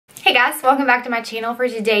Hey guys, welcome back to my channel. For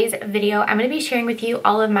today's video, I'm going to be sharing with you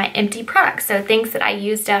all of my empty products. So things that I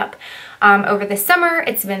used up over the summer.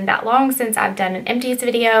 It's been that long since I've done an empties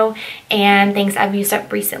video, and things I've used up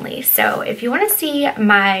recently. So if you want to see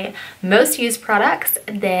my most used products,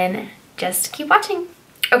 then just keep watching.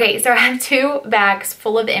 Okay, so I have two bags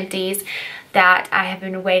full of empties that I have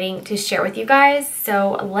been waiting to share with you guys.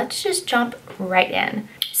 So let's just jump right in.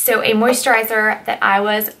 So a moisturizer that I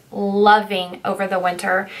was loving over the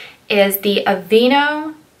winter is the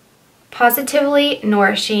Aveeno Positively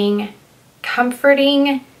Nourishing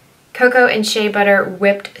Comforting Cocoa and Shea Butter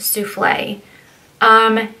Whipped Souffle.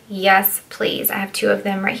 Yes, please. I have two of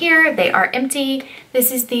them right here. They are empty.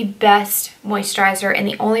 This is the best moisturizer, and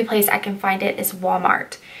the only place I can find it is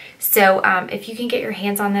Walmart. So if you can get your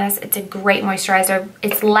hands on this, it's a great moisturizer.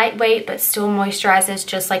 It's lightweight, but still moisturizes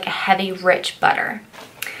just like a heavy, rich butter.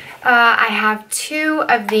 I have two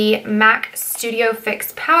of the MAC Studio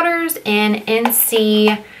Fix powders in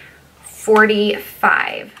NC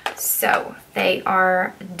 45. So they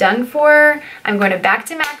are done for. I'm going to back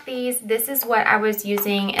to MAC these. This is what I was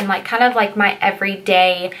using in kind of like my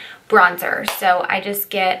everyday bronzer. So I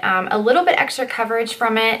just get a little bit extra coverage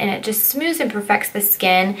from it, and it just smooths and perfects the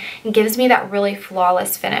skin and gives me that really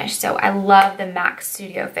flawless finish. So I love the MAC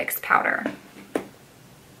Studio Fix powder.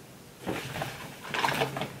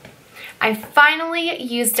 I finally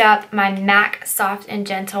used up my MAC Soft and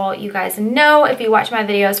Gentle. You guys know, if you watch my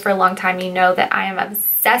videos for a long time, you know that I am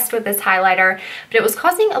obsessed with this highlighter, but it was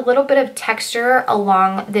causing a little bit of texture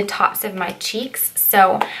along the tops of my cheeks.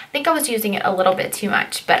 So I think I was using it a little bit too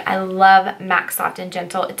much, but I love MAC Soft and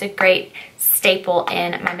Gentle. It's a great staple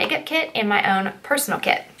in my makeup kit and my own personal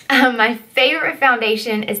kit. My favorite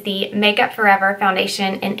foundation is the Makeup Forever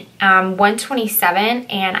foundation in 127,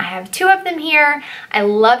 and I have two of them here. I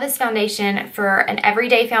love this foundation for an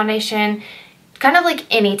everyday foundation, kind of like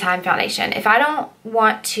anytime foundation. If I don't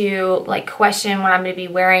want to question what I'm going to be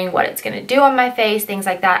wearing, what it's going to do on my face, things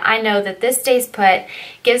like that, I know that this stays put,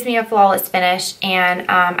 gives me a flawless finish,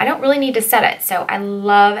 and I don't really need to set it. So I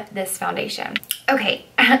love this foundation. Okay,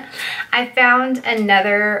 I found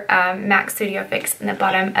another MAC Studio Fix in the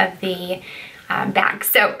bottom of the bag.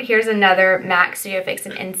 So here's another MAC Studio Fix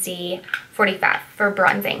in NC 45 for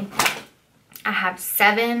bronzing. I have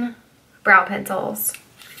 7 brow pencils.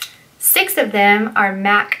 6 of them are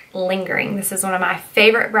MAC Lingering. This is one of my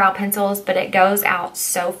favorite brow pencils, but it goes out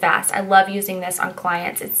so fast. I love using this on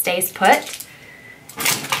clients. It stays put.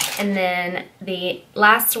 And then the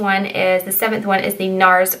last one is, the 7th one is the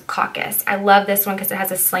NARS Caucus. I love this one because it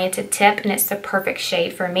has a slanted tip and it's the perfect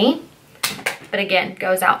shade for me. But again,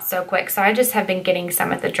 goes out so quick. So I just have been getting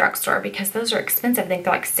some at the drugstore because those are expensive. I think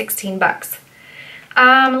they're like 16 bucks.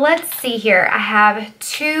 Let's see here. I have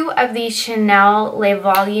 2 of the Chanel Le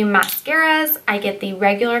Volume mascaras. I get the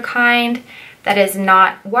regular kind that is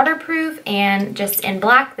not waterproof and just in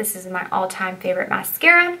black. This is my all-time favorite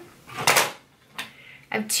mascara.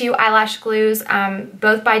 I have 2 eyelash glues,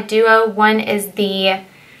 both by Duo. One is the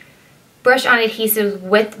Brush On Adhesives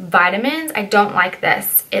with Vitamins. I don't like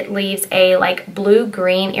this. It leaves a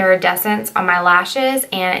blue-green iridescence on my lashes,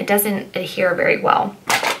 and it doesn't adhere very well.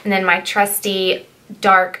 And then my trusty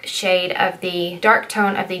dark tone of the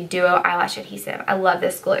Duo eyelash adhesive. I love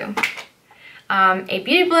this glue. A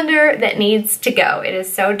beauty blender that needs to go. It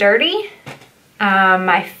is so dirty.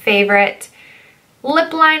 My favorite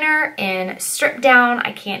lip liner in Strip Down.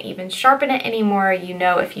 I can't even sharpen it anymore. You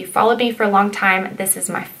know, if you followed me for a long time, this is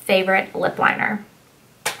my favorite lip liner.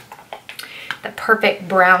 The perfect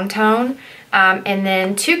brown tone. And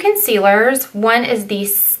then 2 concealers. One is the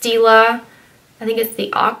Stila, I think it's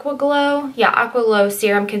the Aqua Glow. Yeah, Aqua Glow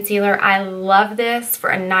Serum Concealer. I love this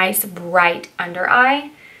for a nice bright under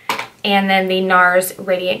eye. And then the NARS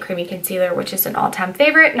Radiant Creamy Concealer, which is an all-time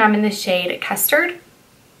favorite, and I'm in the shade Custard.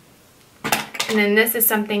 And then this is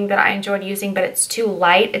something that I enjoyed using, but it's too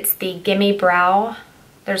light. It's the Gimme Brow.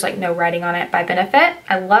 There's no writing on it, by Benefit.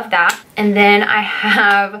 I love that. And then I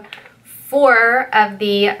have 4 of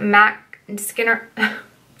the MAC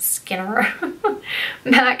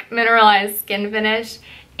MAC Mineralized Skin Finish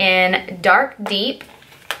in Dark Deep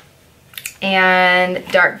and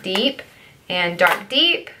Dark Deep and Dark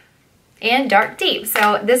Deep and Dark Deep.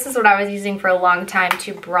 So this is what I was using for a long time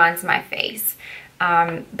to bronze my face.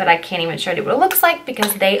 But I can't even show you what it looks like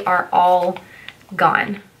because they are all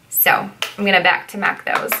gone. So I'm gonna back to MAC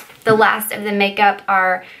those. The last of the makeup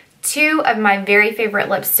are 2 of my very favorite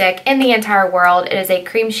lipstick in the entire world. It is a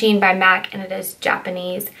Cream Sheen by MAC, and it is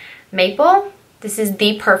Japanese Maple. This is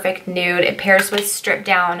the perfect nude. It pairs with Strip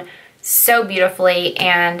Down so beautifully,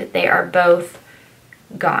 and they are both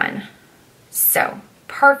gone. So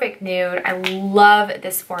perfect nude. I love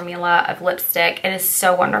this formula of lipstick. It is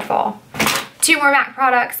so wonderful. Two more MAC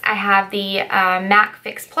products. I have the MAC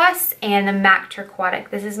Fix Plus and the MAC Turquoise.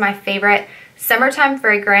 This is my favorite summertime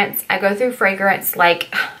fragrance. I go through fragrance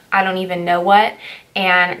like I don't even know what,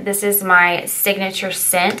 and this is my signature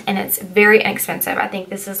scent, and it's very inexpensive. I think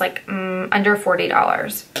this is like under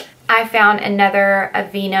 $40. I found another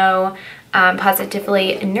Aveeno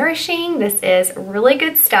Positively Nourishing. This is really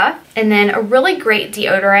good stuff. And then a really great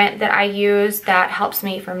deodorant that I use that helps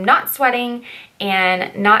me from not sweating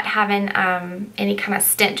and not having any kind of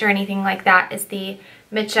stench or anything like that is the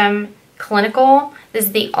Mitchum Clinical. This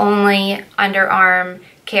is the only underarm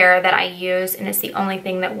care that I use, and it's the only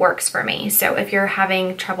thing that works for me. So if you're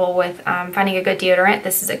having trouble with finding a good deodorant,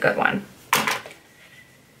 this is a good one.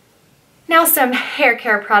 Now some hair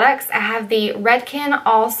care products. I have the Redken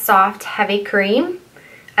All Soft Heavy Cream.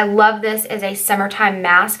 I love this as a summertime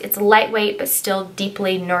mask. It's lightweight but still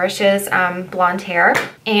deeply nourishes blonde hair.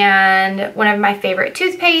 And one of my favorite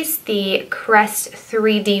toothpaste, the Crest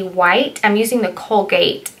 3D White. I'm using the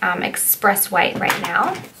Colgate Express White right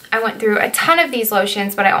now. I went through a ton of these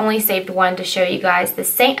lotions, but I only saved one to show you guys. The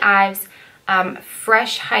St. Ives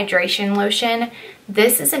Fresh Hydration Lotion.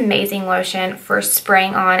 This is amazing lotion for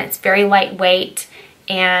spraying on. It's very lightweight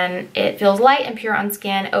and it feels light and pure on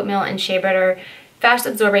skin. Oatmeal and shea butter. Fast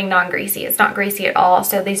absorbing, non-greasy. It's not greasy at all,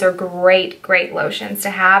 so these are great lotions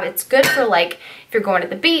to have. It's good for like if you're going to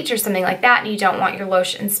the beach or something like that and you don't want your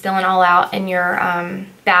lotion spilling all out in your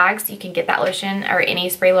bags. You can get that lotion or any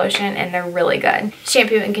spray lotion and they're really good.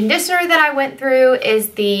 Shampoo and conditioner that I went through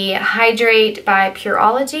is the Hydrate by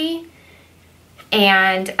Pureology,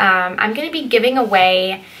 and I'm going to be giving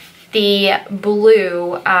away the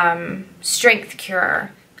blue Strength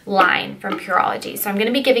Cure line from Pureology. So I'm going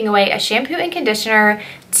to be giving away a shampoo and conditioner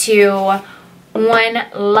to one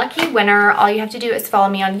lucky winner. All you have to do is follow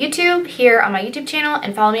me on YouTube, here on my YouTube channel,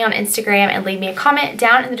 and follow me on Instagram and leave me a comment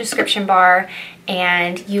down in the description bar,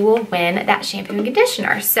 and you will win that shampoo and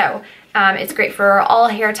conditioner. So it's great for all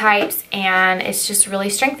hair types, and it's just really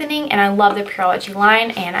strengthening, and I love the Pureology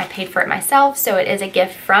line, and I paid for it myself, so it is a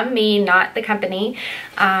gift from me, not the company.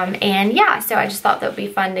 And yeah, so I just thought that would be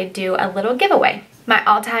fun to do a little giveaway. My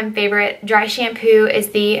all-time favorite dry shampoo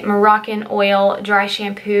is the Moroccan Oil Dry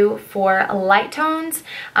Shampoo for light tones,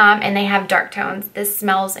 and they have dark tones. This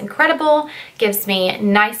smells incredible, gives me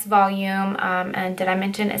nice volume, and did I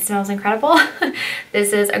mention it smells incredible?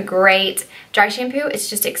 This is a great dry shampoo. It's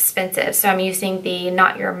just expensive, so I'm using the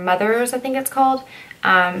Not Your Mother's, I think it's called,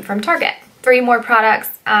 from Target. Three more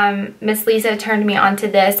products. Miss Lisa turned me on to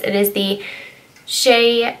this. It is the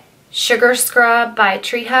Shea Sugar Scrub by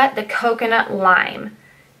Tree Hut, the Coconut Lime.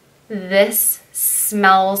 This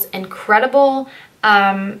smells incredible,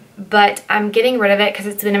 but I'm getting rid of it because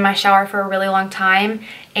it's been in my shower for a really long time,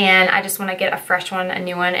 and I just want to get a fresh one, a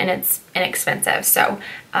new one, and it's inexpensive. So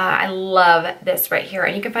I love this right here,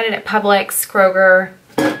 and you can find it at Publix, Kroger.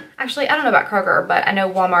 Actually, I don't know about Kroger, but I know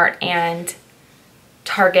Walmart and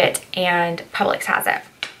Target and Publix has it.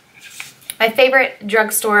 My favorite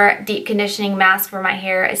drugstore deep conditioning mask for my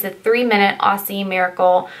hair is the 3-Minute Aussie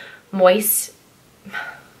Miracle Moist.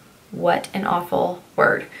 What an awful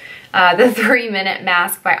word. The 3-Minute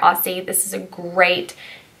Mask by Aussie. This is a great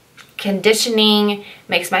conditioning,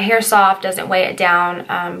 makes my hair soft, doesn't weigh it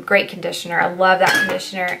down. Great conditioner. I love that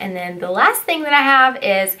conditioner. And then the last thing that I have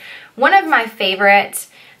is one of my favorite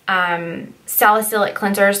salicylic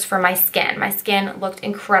cleansers for my skin. My skin looked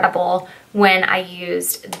incredible when I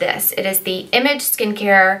used this. It is the Image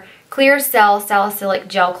Skincare Clear Cell Salicylic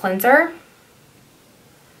Gel Cleanser.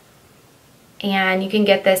 And you can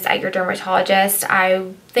get this at your dermatologist.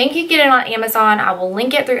 I think you get it on Amazon. I will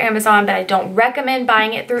link it through Amazon, but I don't recommend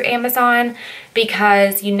buying it through Amazon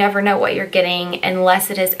because you never know what you're getting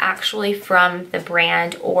unless it is actually from the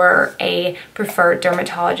brand or a preferred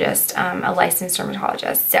dermatologist, a licensed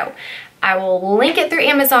dermatologist. So I will link it through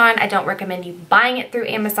Amazon. I don't recommend you buying it through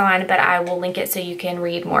Amazon, but I will link it so you can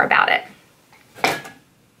read more about it.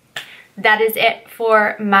 That is it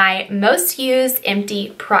for my most used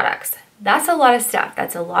empty products. That's a lot of stuff.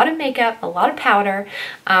 That's a lot of makeup, a lot of powder,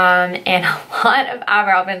 and a lot of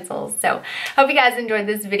eyebrow pencils. So hope you guys enjoyed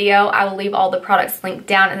this video. I will leave all the products linked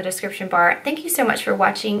down in the description bar. Thank you so much for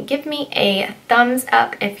watching. Give me a thumbs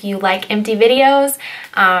up if you like empty videos,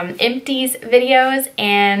 empties videos,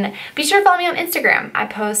 and be sure to follow me on Instagram. I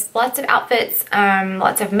post lots of outfits,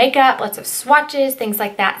 lots of makeup, lots of swatches, things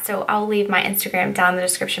like that. So I'll leave my Instagram down in the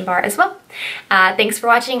description bar as well. Thanks for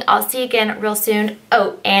watching. I'll see you again real soon.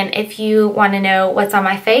 Oh, and if you want to know what's on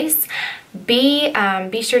my face, be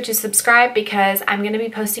sure to subscribe because I'm going to be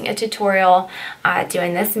posting a tutorial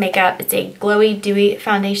doing this makeup. It's a glowy, dewy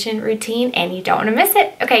foundation routine and you don't want to miss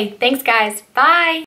it. Okay, thanks guys. Bye.